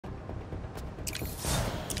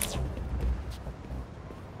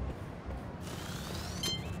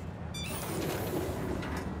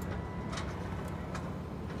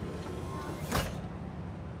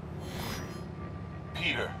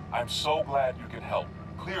I'm so glad you can help.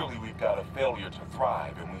 Clearly we've got a failure to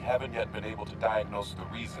thrive, and we haven't yet been able to diagnose the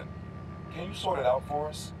reason. Can you sort it out for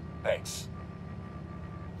us? Thanks.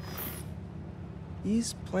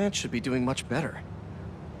 These plants should be doing much better.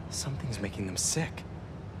 Something's making them sick.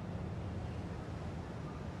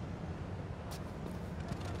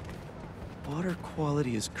 Water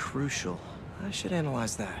quality is crucial. I should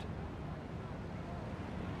analyze that.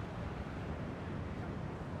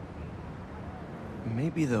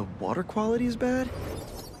 Maybe the water quality is bad?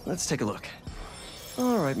 Let's take a look.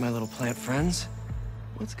 All right, my little plant friends.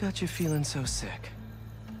 What's got you feeling so sick?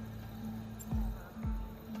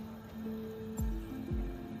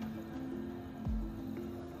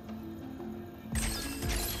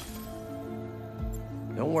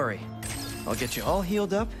 Don't worry. I'll get you all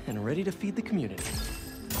healed up and ready to feed the community.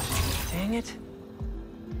 Dang it.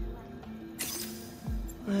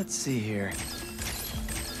 Let's see here.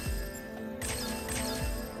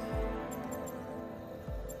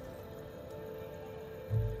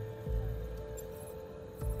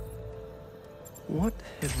 What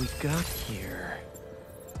have we got here?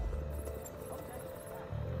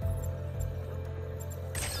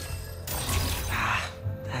 Ah,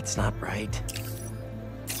 that's not right.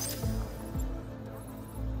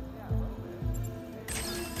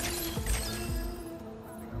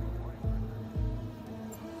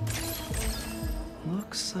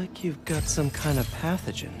 Looks like you've got some kind of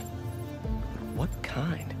pathogen. But what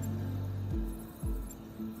kind?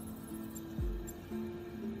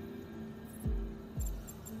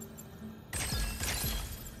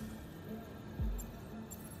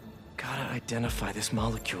 Gotta identify this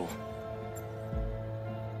molecule.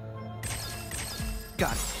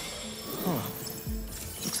 Got it. Huh.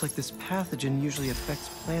 Looks like this pathogen usually affects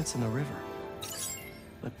plants in the river.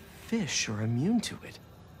 But fish are immune to it.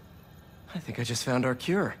 I think I just found our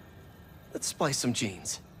cure. Let's splice some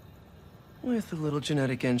genes. With a little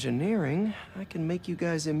genetic engineering, I can make you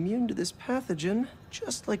guys immune to this pathogen,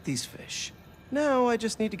 just like these fish. Now I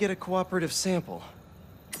just need to get a cooperative sample.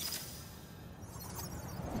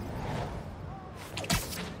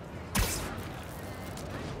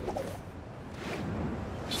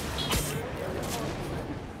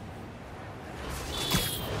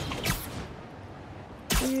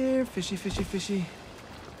 Here, fishy, fishy, fishy.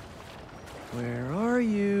 Where are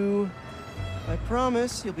you? I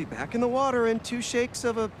promise you'll be back in the water in 2 shakes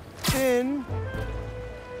of a fin.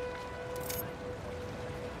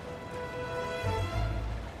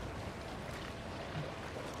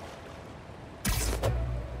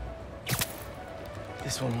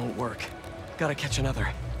 This one won't work. Gotta catch another.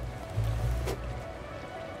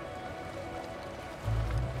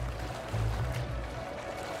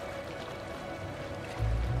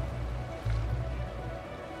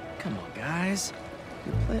 Come on, guys.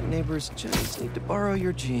 Your plant neighbors just need to borrow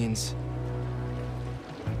your genes.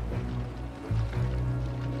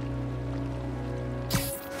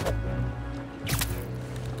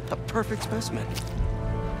 A perfect specimen.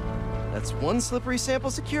 That's 1 slippery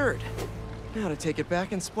sample secured. Now to take it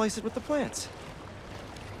back and splice it with the plants.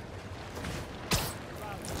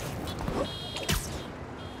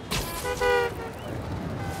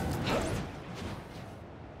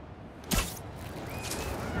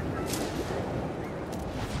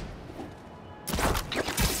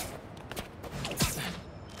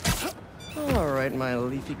 All right, my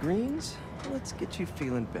leafy greens. Let's get you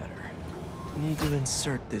feeling better. Need to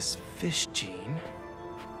insert this fish gene.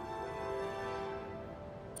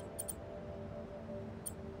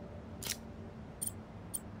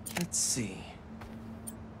 Let's see.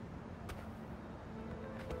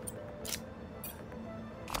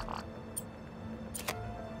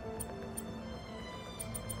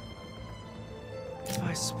 If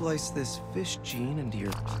I splice this fish gene into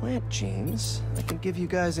your plant genes, I can give you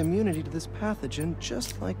guys immunity to this pathogen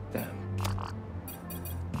just like them.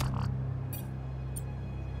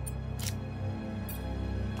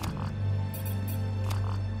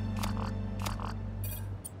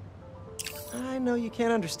 I know you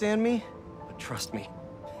can't understand me, but trust me,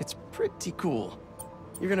 it's pretty cool.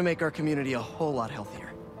 You're gonna make our community a whole lot healthier.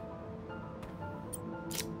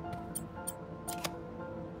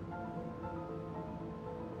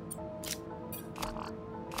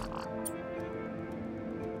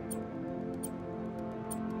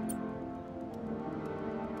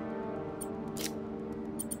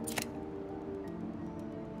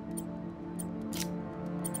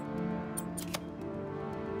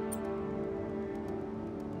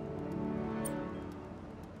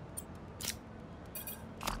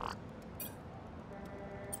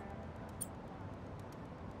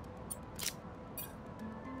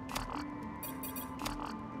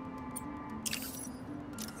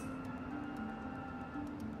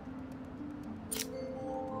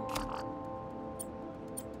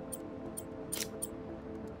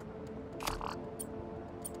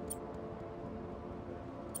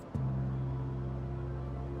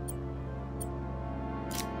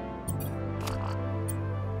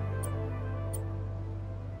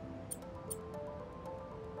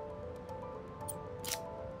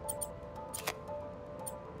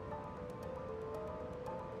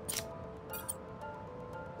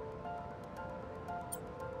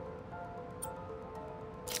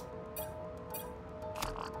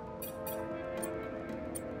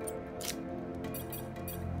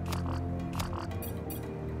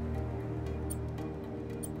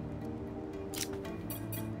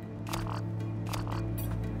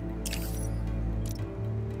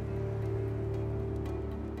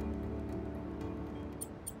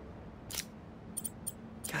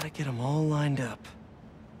 Gotta get them all lined up.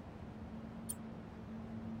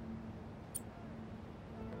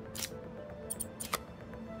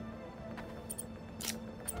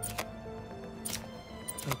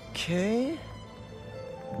 Okay.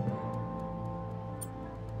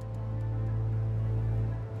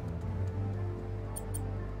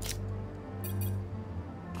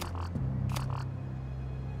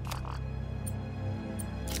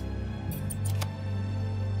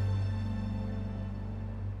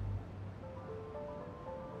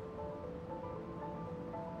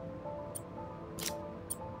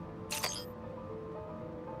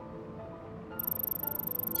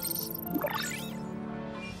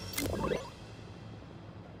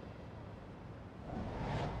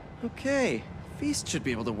 Okay, Feast should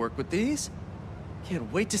be able to work with these.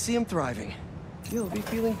 Can't wait to see him thriving. He'll be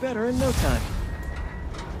feeling better in no time.